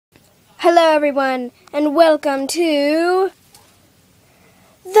Hello everyone, and welcome to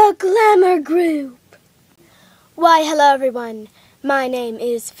the Glamour Group. Why, hello everyone. My name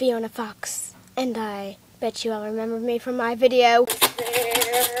is Fiona Fox, and I bet you all remember me from my video.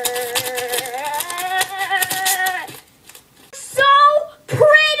 So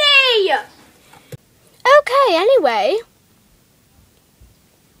pretty! Okay, anyway.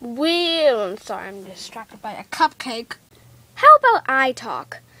 I'm sorry, I'm distracted by a cupcake. How about I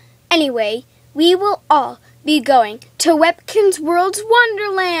talk? Anyway, we will all be going to Webkinz World's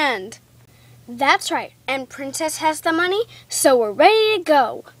Wonderland. That's right, and Princess has the money, so we're ready to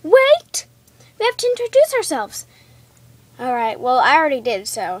go. Wait! We have to introduce ourselves. Alright, well, I already did,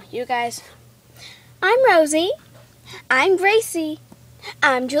 so you guys. I'm Rosie. I'm Gracie.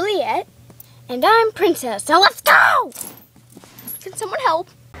 I'm Juliet. And I'm Princess. Now let's go! Can someone help?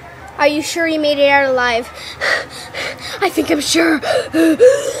 Are you sure you made it out alive? I think I'm sure.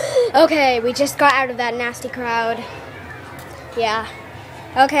 Okay, we just got out of that nasty crowd. Yeah.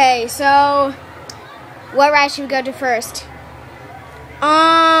 Okay, so what ride should we go to first?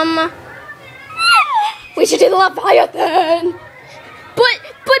 We should do the Leviathan. But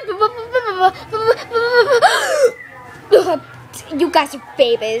you guys are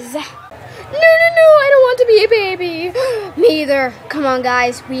babies. No, I don't want to be a baby. Me either. Come on,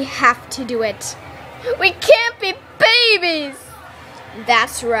 guys. We have to do it. We can't be babies.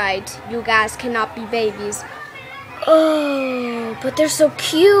 That's right. You guys cannot be babies. Oh, but they're so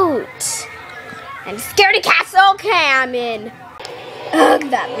cute. And scaredy cats. Okay, I'm in. Ugh,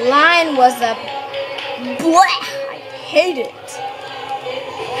 that line was a bleh. I hate it.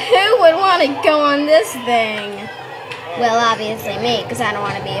 Who would want to go on this thing? Well, obviously me, because I don't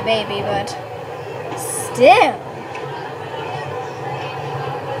want to be a baby, but still.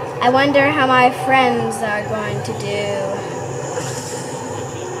 I wonder how my friends are going to do.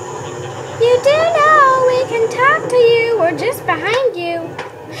 You do know we can talk to you. We're just behind you.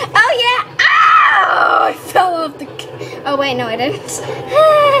 Oh, yeah. Ow! I fell off the... Oh, wait, no, I didn't.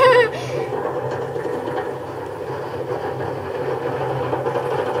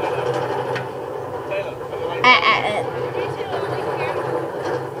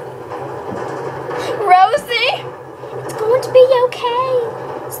 Rosie, it's going to be okay.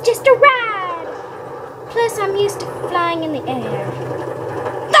 It's just a ride. Plus, I'm used to flying in the air.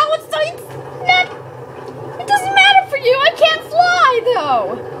 No, it's not. It doesn't matter for you. I can't fly,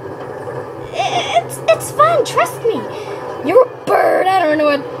 though. It's fun. Trust me. You're a bird. I don't know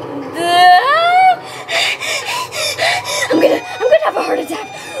what. I'm gonna have a heart attack.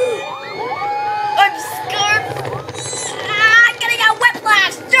 I'm scared. I'm getting a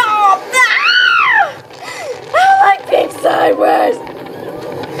whiplash. Stop! I like being sideways.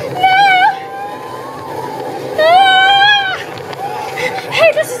 No! Ah! Hey,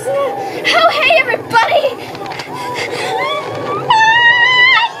 this is... Oh, hey, everybody! No!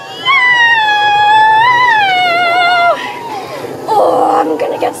 Oh, I'm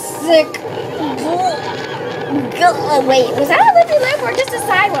gonna get sick. Oh, wait, was that a lippy lip or just a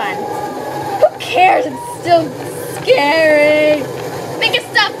side one? Who cares? It's still scary. Make it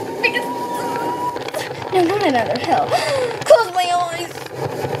stop. Make it... No, not another hill. Close my eyes.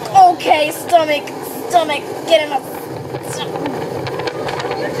 Okay, stomach, get enough.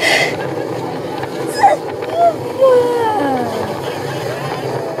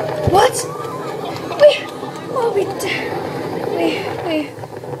 What?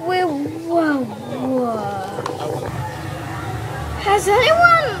 Whoa. Has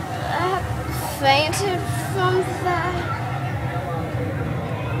anyone fainted from that?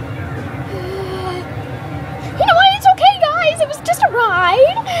 You know what? It's okay, guys. It was just a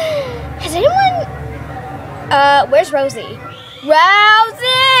ride. Has anyone... where's Rosie? Rosie!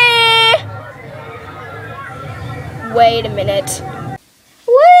 Wait a minute.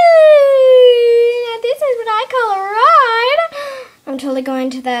 Woo! Now this is what I call a ride. I'm totally going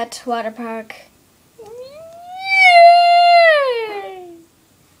to that water park. Yay!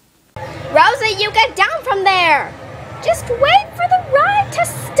 Rosie, you get down from there. Just wait for the ride to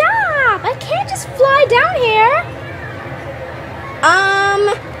stop. I can't just fly down here.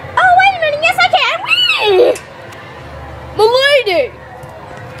 Oh, wait a minute. Yes, I can. Milady!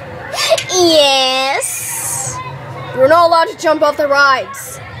 Yes? You're not allowed to jump off the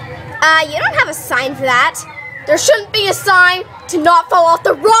rides. You don't have a sign for that. There shouldn't be a sign to not fall off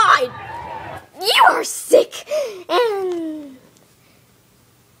the ride. You are sick. And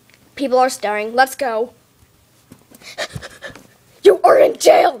people are staring. Let's go. You are in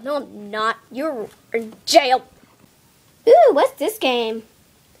jail. No, I'm not. You're in jail. Ooh, what's this game?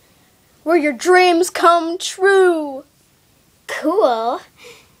 Where your dreams come true. Cool.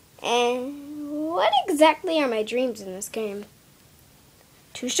 And exactly are my dreams in this game?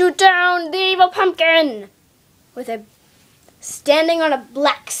 To shoot down the evil pumpkin with a standing on a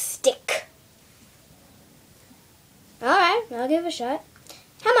black stick. Alright, I'll give it a shot.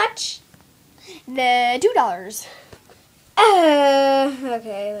 How much? The $2.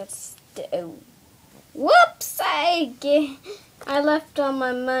 Okay, let's do. Whoops! I left all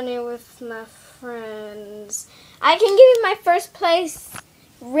my money with my friends. I can give you my first place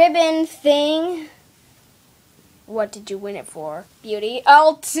ribbon thing. What did you win it for, Beauty?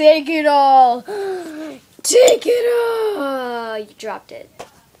 I'll take it all. Take it all. You dropped it.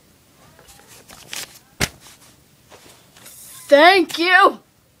 Thank you.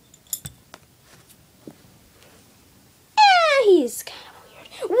 He's kind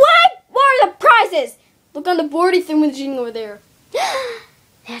of weird. What? What are the prizes? Look on the boardy thing with Jing over there.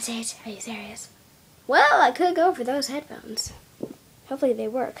 That's it. Are you serious? Well, I could go for those headphones. Hopefully they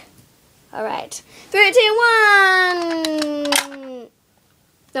work. All right. 3, 2, 1.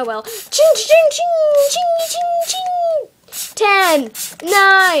 Oh well. Ching, ching, ching, ching, ching, ching. 10,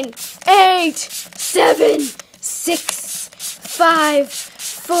 9, 8, 7, 6, 5,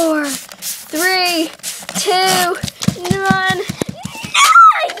 4, 3, 2, 1.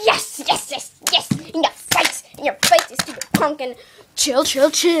 Yes, yes, yes, yes. In your face, you stupid pumpkin. Chill, chill,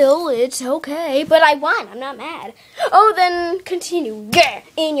 chill. It's okay. But I won. I'm not mad. Oh, then continue. Yeah,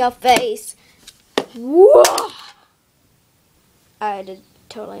 in your face. Whoa. I did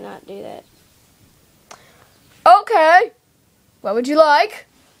totally not do that. Okay. What would you like?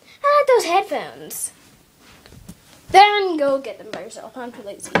 I like those headphones. Then go get them by yourself. I'm too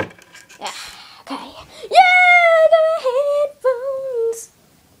lazy. Yeah. Okay. Yeah, I got my headphones.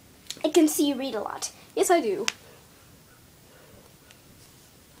 I can see you read a lot. Yes, I do.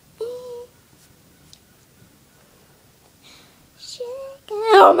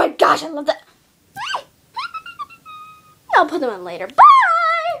 Oh my gosh, I love that. I'll put them on later.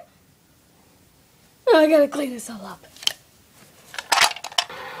 Bye! Oh, I gotta clean this all up.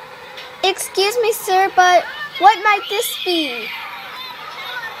 Excuse me, sir, but what might this be?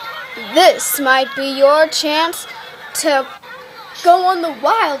 This might be your chance to go on the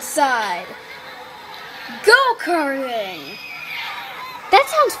wild side. Go-karting. That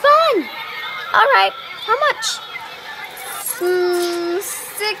sounds fun. All right, how much? $5.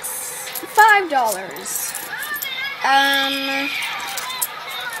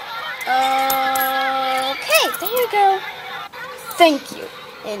 Okay, there you go. Thank you.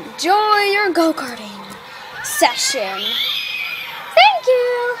 Enjoy your go-karting session. Thank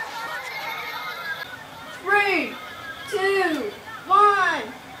you. 3, 2, 1.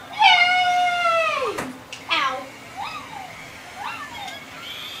 Yay! Ow.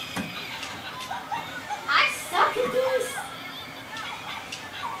 I suck at this.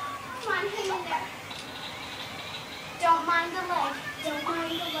 Come on, hang in there. Don't mind the leg. Don't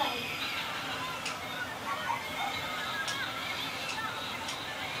mind the leg.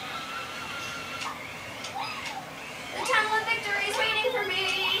 The tunnel of victory is waiting for me.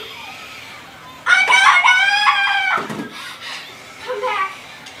 Oh, no, no! Come back.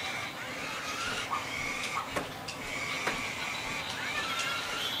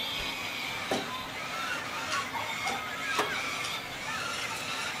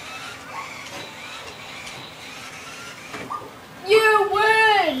 You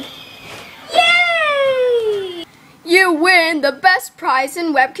win! Yay! You win the best prize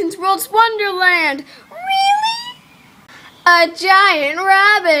in Webkinz World's Wonderland! Really? A giant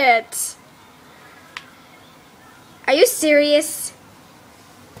rabbit! Are you serious?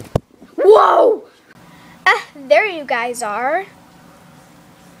 Whoa! There you guys are.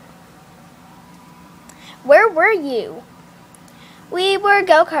 Where were you? We were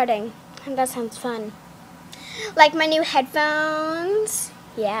go-karting. That sounds fun. Like my new headphones?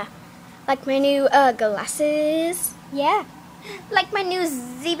 Yeah. Like my new glasses? Yeah. Like my new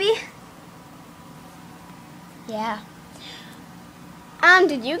ZB? Yeah.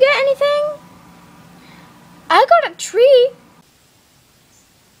 Did you get anything? I got a tree.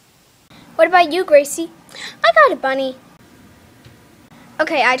 What about you, Gracie? I got a bunny.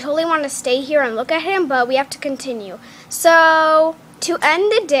 Okay, I totally want to stay here and look at him, but we have to continue. So, to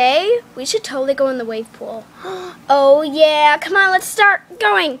end the day, we should totally go in the wave pool. Oh yeah, come on, let's start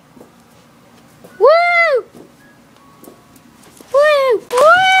going. Woo! Woo!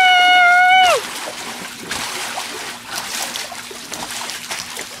 Woo!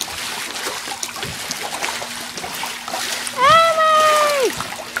 Emily!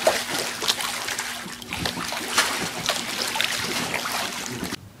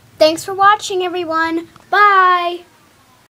 Thanks for watching, everyone. Bye!